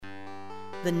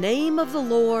The name of the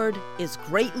Lord is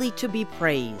greatly to be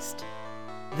praised.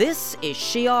 This is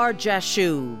Shear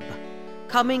Jashub,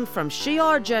 coming from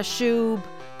Shear Jashub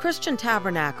Christian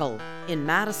Tabernacle in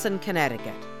Madison,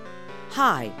 Connecticut.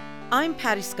 Hi, I'm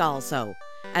Patty Scalzo,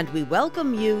 and we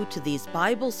welcome you to these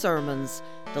Bible sermons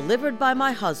delivered by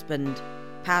my husband,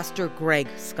 Pastor Greg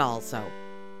Scalzo.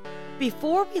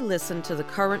 Before we listen to the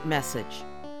current message,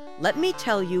 let me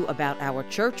tell you about our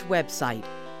church website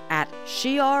at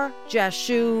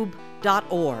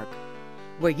shearjashub.org,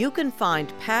 where you can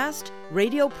find past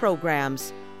radio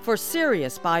programs for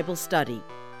serious Bible study,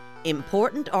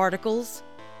 important articles,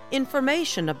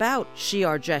 information about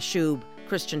Shear Jashub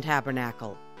Christian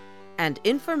Tabernacle, and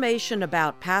information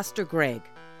about Pastor Greg,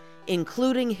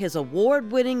 including his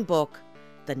award-winning book,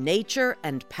 The Nature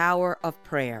and Power of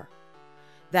Prayer.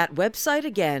 That website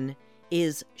again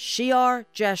is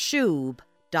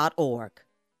shearjashub.org.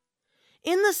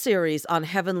 In the series on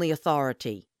heavenly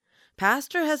authority,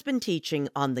 Pastor has been teaching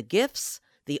on the gifts,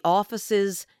 the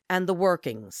offices, and the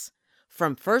workings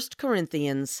from 1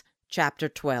 Corinthians chapter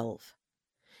 12.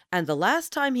 And the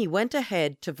last time he went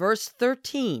ahead to verse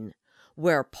 13,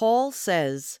 where Paul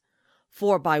says,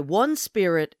 "For by one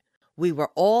Spirit we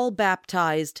were all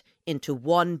baptized into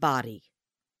one body."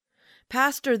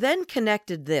 Pastor then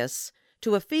connected this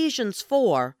to Ephesians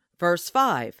 4, verse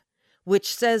 5,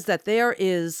 which says that there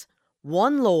is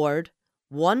one Lord,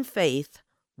 one faith,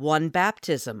 one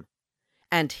baptism,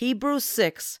 and Hebrews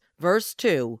 6, verse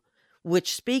 2,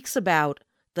 which speaks about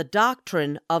the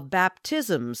doctrine of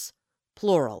baptisms,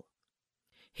 plural.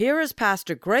 Here is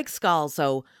Pastor Greg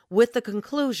Scalzo with the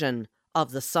conclusion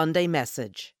of the Sunday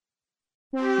message.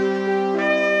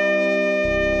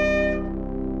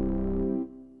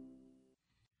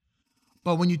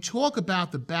 But when you talk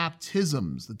about the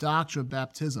baptisms, the doctrine of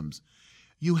baptisms,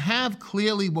 you have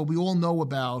clearly what we all know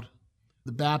about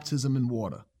the baptism in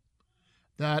water,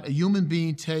 that a human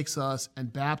being takes us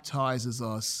and baptizes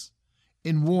us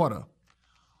in water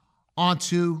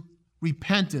onto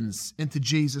repentance into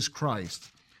Jesus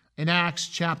Christ. In Acts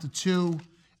chapter 2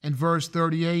 and verse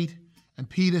 38, and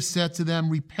Peter said to them,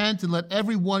 "Repent and let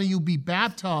every one of you be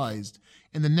baptized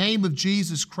in the name of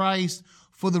Jesus Christ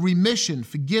for the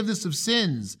forgiveness of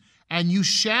sins, and you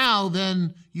shall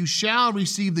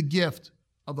receive the gift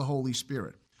of the Holy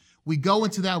Spirit." We go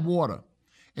into that water.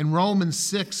 In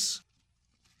Romans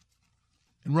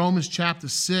chapter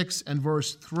 6 and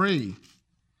verse 3,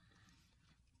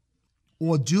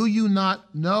 "Or do you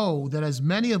not know that as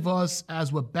many of us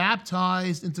as were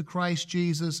baptized into Christ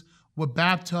Jesus were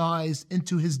baptized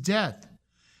into his death?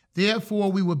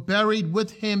 Therefore we were buried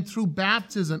with him through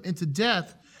baptism into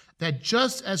death, that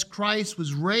just as Christ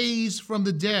was raised from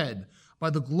the dead by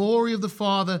the glory of the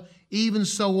Father, even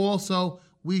so also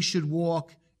we should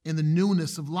walk in the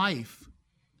newness of life."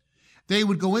 They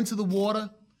would go into the water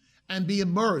and be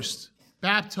immersed,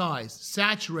 baptized,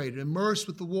 saturated, immersed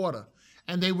with the water.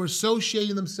 And they were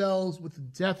associating themselves with the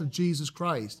death of Jesus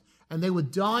Christ. And they were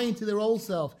dying to their old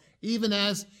self. Even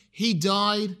as he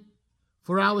died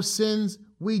for our sins,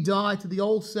 we die to the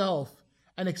old self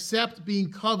and accept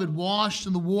being covered, washed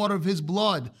in the water of his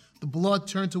blood. The blood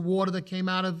turned to water that came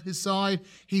out of his side.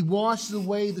 He washes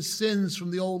away the sins from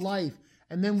the old life.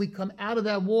 And then we come out of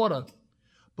that water,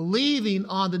 believing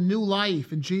on the new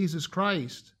life in Jesus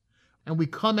Christ. And we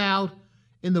come out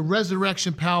in the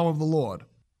resurrection power of the Lord.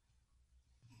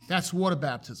 That's water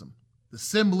baptism, the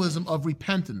symbolism of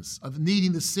repentance, of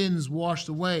needing the sins washed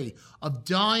away, of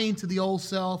dying to the old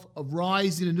self, of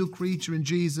rising a new creature in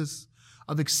Jesus,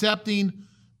 of accepting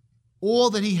all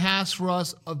that he has for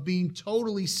us, of being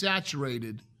totally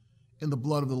saturated in the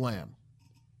blood of the Lamb.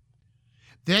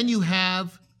 Then you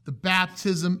have the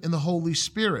baptism in the Holy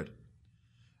Spirit.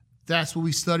 That's what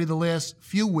we studied the last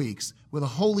few weeks, where the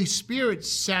Holy Spirit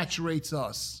saturates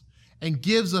us and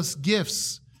gives us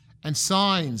gifts and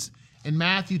signs. In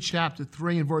Matthew chapter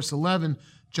 3 and verse 11,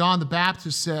 John the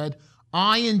Baptist said,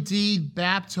 "I indeed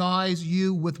baptize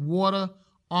you with water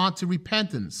unto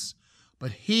repentance,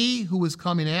 but he who is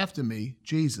coming after me,"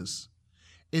 Jesus,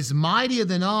 "is mightier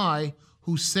than I,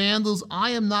 whose sandals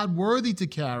I am not worthy to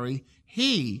carry.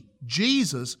 He,"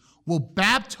 Jesus, "will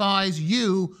baptize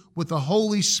you with the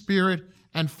Holy Spirit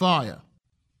and fire."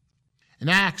 In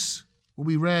Acts, what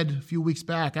we read a few weeks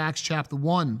back, Acts chapter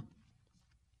 1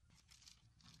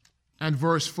 and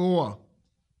verse 4,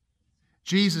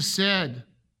 Jesus said,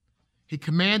 he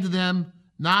commanded them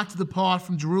not to depart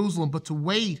from Jerusalem, but to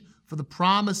wait for the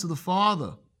promise of the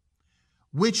Father,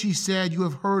 which he said, "You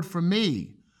have heard from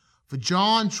me. For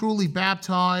John truly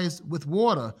baptized with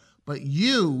water, but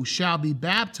you shall be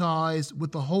baptized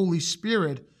with the Holy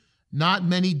Spirit not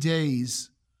many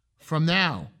days from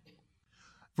now."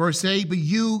 Verse 8, but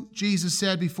you, Jesus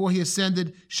said before he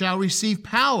ascended, shall receive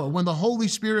power when the Holy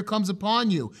Spirit comes upon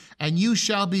you, and you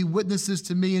shall be witnesses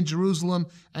to me in Jerusalem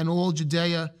and all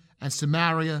Judea and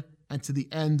Samaria and to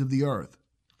the end of the earth.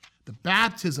 The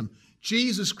baptism,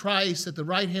 Jesus Christ at the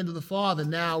right hand of the Father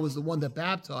now is the one that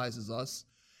baptizes us,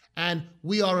 and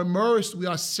we are immersed, we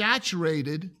are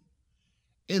saturated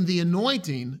in the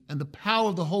anointing and the power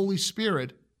of the Holy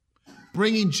Spirit,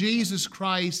 bringing Jesus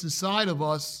Christ inside of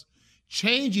us,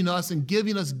 changing us and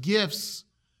giving us gifts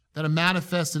that are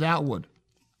manifested outward.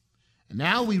 And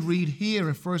now we read here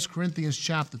in 1 Corinthians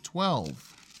chapter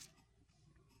 12,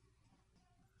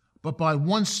 but by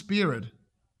one Spirit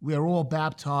we are all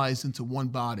baptized into one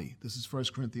body. This is 1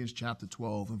 Corinthians chapter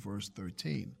 12 and verse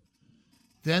 13.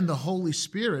 Then the Holy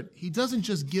Spirit, he doesn't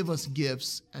just give us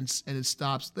gifts and it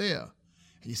stops there.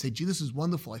 And you say, gee, this is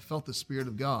wonderful. I felt the Spirit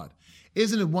of God.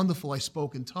 Isn't it wonderful I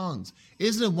spoke in tongues?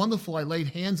 Isn't it wonderful I laid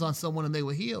hands on someone and they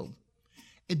were healed?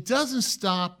 It doesn't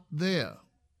stop there.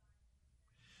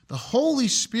 The Holy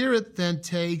Spirit then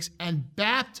takes and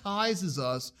baptizes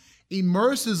us,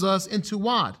 immerses us into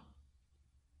what?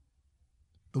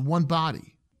 The one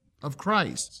body of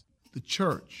Christ, the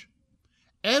church.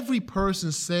 Every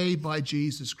person saved by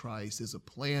Jesus Christ, there's a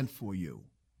plan for you.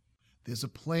 There's a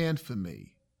plan for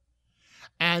me.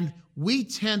 And we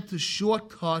tend to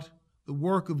shortcut the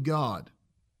work of God.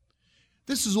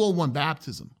 This is all one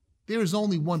baptism. There is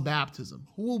only one baptism.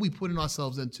 Who are we putting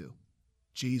ourselves into?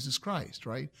 Jesus Christ,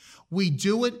 right? We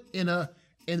do it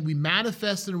and we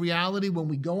manifest in reality when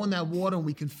we go in that water and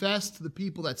we confess to the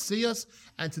people that see us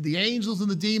and to the angels and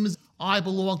the demons, I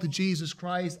belong to Jesus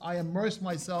Christ. I immerse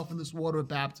myself in this water of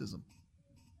baptism.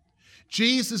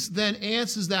 Jesus then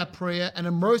answers that prayer and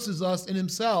immerses us in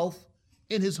himself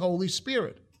in his Holy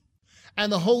Spirit.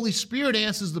 And the Holy Spirit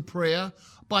answers the prayer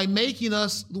by making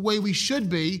us the way we should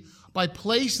be, by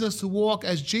placing us to walk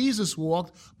as Jesus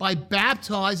walked, by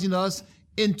baptizing us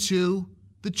into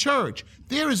the church.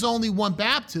 There is only one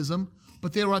baptism,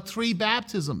 but there are three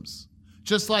baptisms.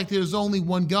 Just like there's only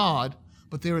one God,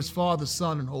 but there is Father,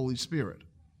 Son, and Holy Spirit.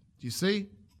 Do you see?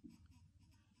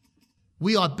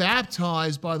 We are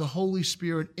baptized by the Holy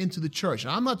Spirit into the church.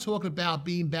 And I'm not talking about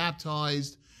being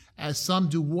baptized as some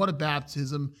do water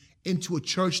baptism into a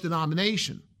church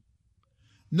denomination.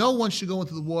 No one should go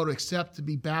into the water except to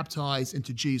be baptized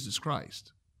into Jesus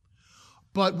Christ.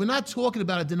 But we're not talking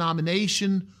about a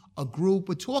denomination, a group.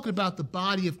 We're talking about the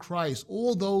body of Christ,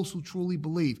 all those who truly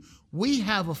believe. We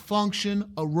have a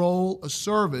function, a role, a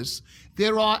service.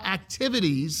 There are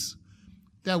activities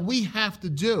that we have to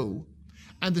do,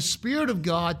 and the Spirit of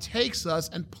God takes us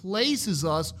and places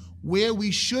us where we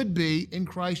should be in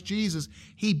Christ Jesus.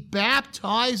 He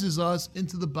baptizes us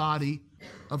into the body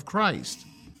of Christ.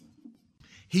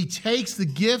 He takes the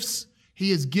gifts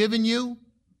he has given you,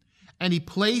 and he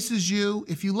places you,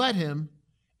 if you let him,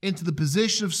 into the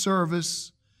position of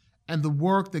service and the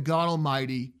work that God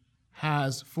Almighty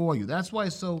has for you. That's why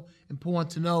it's so important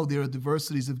to know there are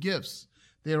diversities of gifts.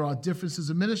 There are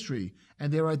differences of ministry,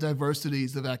 and there are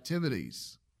diversities of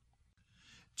activities.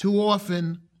 Too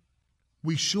often,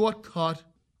 we shortcut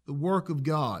the work of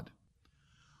God.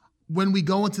 When we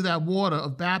go into that water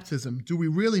of baptism, do we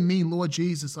really mean, Lord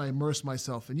Jesus, I immerse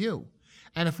myself in you?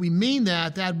 And if we mean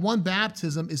that, that one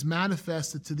baptism is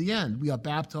manifested to the end. We are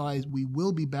baptized, we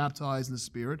will be baptized in the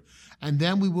Spirit, and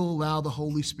then we will allow the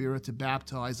Holy Spirit to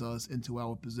baptize us into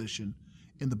our position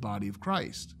in the body of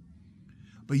Christ.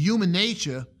 But human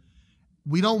nature,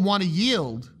 we don't want to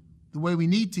yield the way we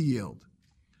need to yield.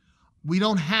 We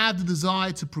don't have the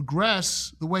desire to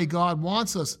progress the way God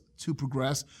wants us to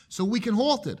progress, so we can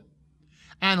halt it.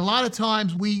 And a lot of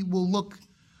times we will look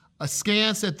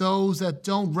askance at those that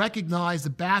don't recognize the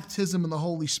baptism in the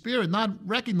Holy Spirit, not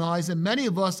recognize that many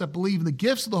of us that believe in the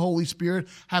gifts of the Holy Spirit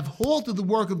have halted the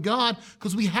work of God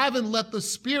because we haven't let the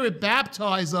Spirit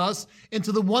baptize us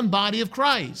into the one body of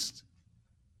Christ.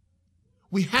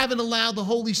 We haven't allowed the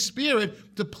Holy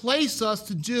Spirit to place us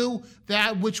to do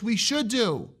that which we should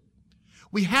do.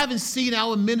 We haven't seen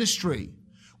our ministry.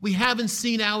 We haven't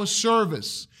seen our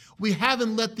service. We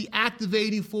haven't let the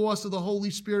activating force of the Holy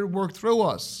Spirit work through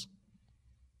us.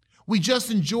 We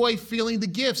just enjoy feeling the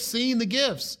gifts, seeing the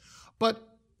gifts. But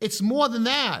it's more than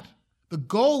that. The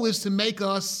goal is to make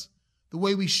us the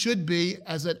way we should be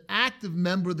as an active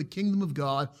member of the kingdom of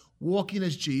God, walking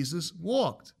as Jesus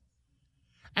walked.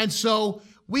 And so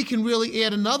we can really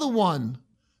add another one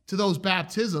to those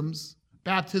baptisms: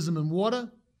 baptism in water,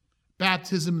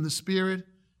 baptism in the Spirit,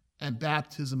 and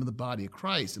baptism in the body of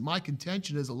Christ. And my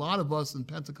contention is a lot of us in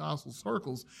Pentecostal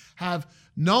circles have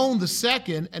known the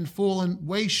second and fallen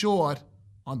way short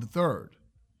on the third.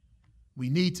 We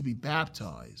need to be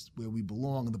baptized where we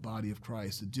belong in the body of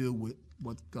Christ to do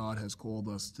what God has called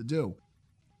us to do.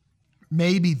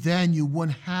 Maybe then you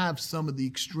wouldn't have some of the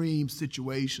extreme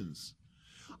situations.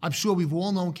 I'm sure we've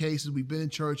all known cases, we've been in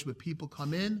church where people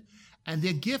come in and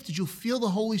they're gifted. You'll feel the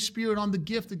Holy Spirit on the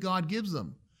gift that God gives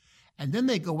them. And then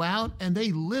they go out and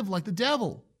they live like the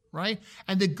devil, right?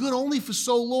 And they're good only for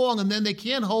so long, and then they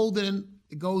can't hold it and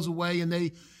it goes away.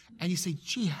 And you say,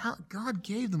 gee, God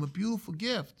gave them a beautiful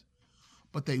gift.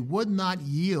 But they would not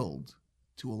yield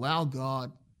to allow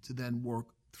God to then work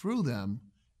through them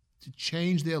to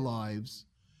change their lives,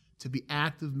 to be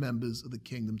active members of the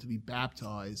kingdom, to be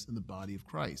baptized in the body of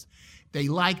Christ. They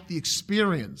liked the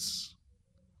experience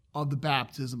of the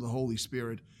baptism of the Holy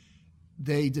Spirit.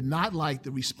 They did not like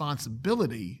the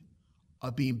responsibility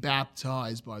of being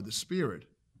baptized by the Spirit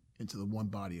into the one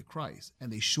body of Christ.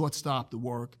 And they short-stop the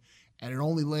work, and it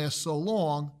only lasts so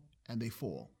long, and they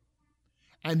fall.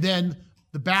 And then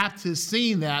the Baptist,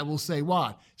 seeing that, will say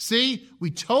what? See,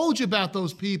 we told you about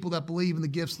those people that believe in the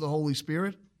gifts of the Holy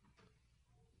Spirit.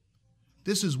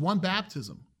 This is one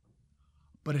baptism,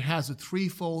 but it has a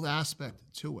threefold aspect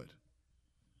to it.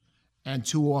 And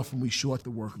too often we short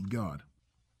the work of God.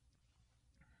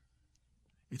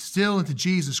 It's still into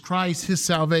Jesus Christ, his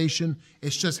salvation.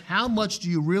 It's just how much do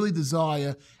you really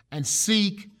desire and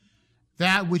seek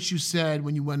that which you said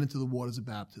when you went into the waters of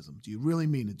baptism? Do you really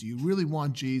mean it? Do you really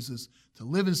want Jesus to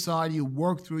live inside you,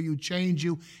 work through you, change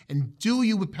you, and do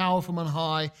you with power from on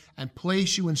high and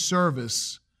place you in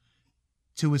service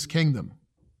to his kingdom?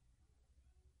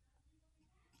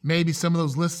 Maybe some of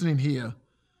those listening here,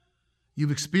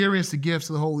 you've experienced the gifts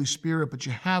of the Holy Spirit, but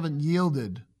you haven't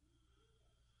yielded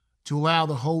to allow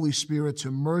the Holy Spirit to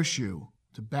immerse you,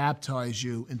 to baptize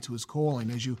you into his calling.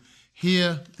 As you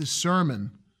hear this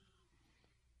sermon,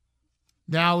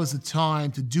 now is the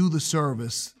time to do the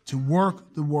service, to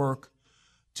work the work,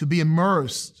 to be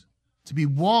immersed, to be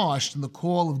washed in the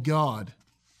call of God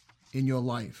in your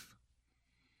life.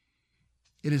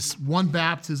 It is one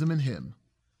baptism in him.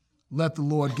 Let the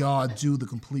Lord God do the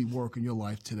complete work in your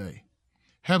life today.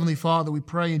 Heavenly Father, we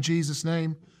pray in Jesus'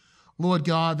 name, Lord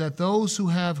God, that those who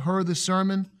have heard the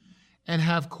sermon and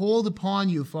have called upon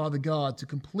you, Father God, to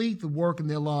complete the work in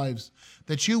their lives,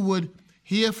 that you would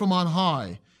hear from on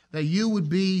high, that you would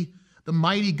be the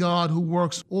mighty God who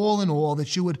works all in all,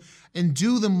 that you would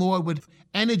endue them, Lord, with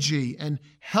energy and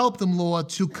help them, Lord,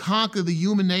 to conquer the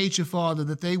human nature, Father,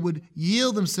 that they would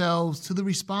yield themselves to the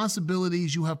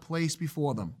responsibilities you have placed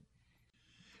before them,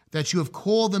 that you have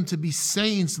called them to be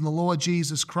saints in the Lord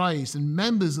Jesus Christ and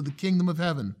members of the kingdom of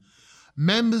heaven,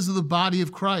 members of the body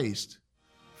of Christ.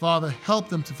 Father, help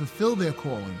them to fulfill their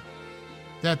calling,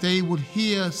 that they would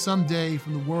hear someday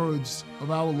from the words of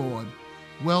our Lord,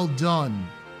 "Well done,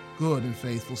 good and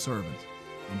faithful servant."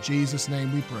 In Jesus'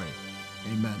 name we pray.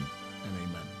 Amen and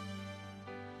amen.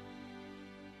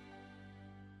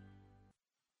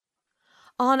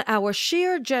 On our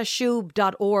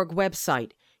shearjashub.org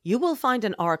website, you will find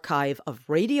an archive of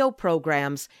radio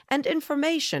programs and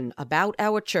information about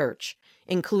our church,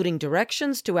 including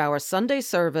directions to our Sunday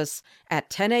service at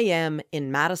 10 a.m.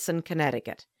 in Madison,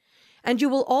 Connecticut. And you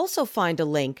will also find a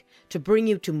link to bring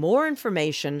you to more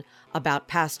information about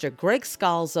Pastor Greg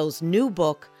Scalzo's new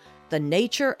book, The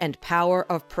Nature and Power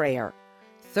of Prayer,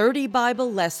 30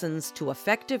 Bible Lessons to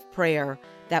Effective Prayer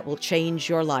That Will Change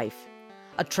Your Life,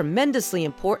 a tremendously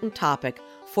important topic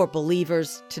for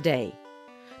believers today.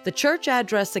 The church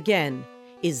address again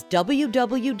is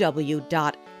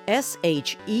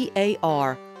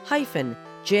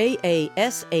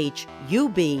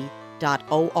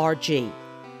www.shear-jasub.org.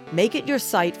 Make it your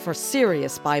site for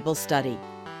serious Bible study.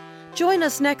 Join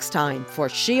us next time for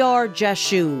Shear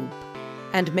Jashub,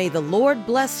 and may the Lord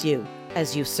bless you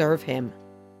as you serve him.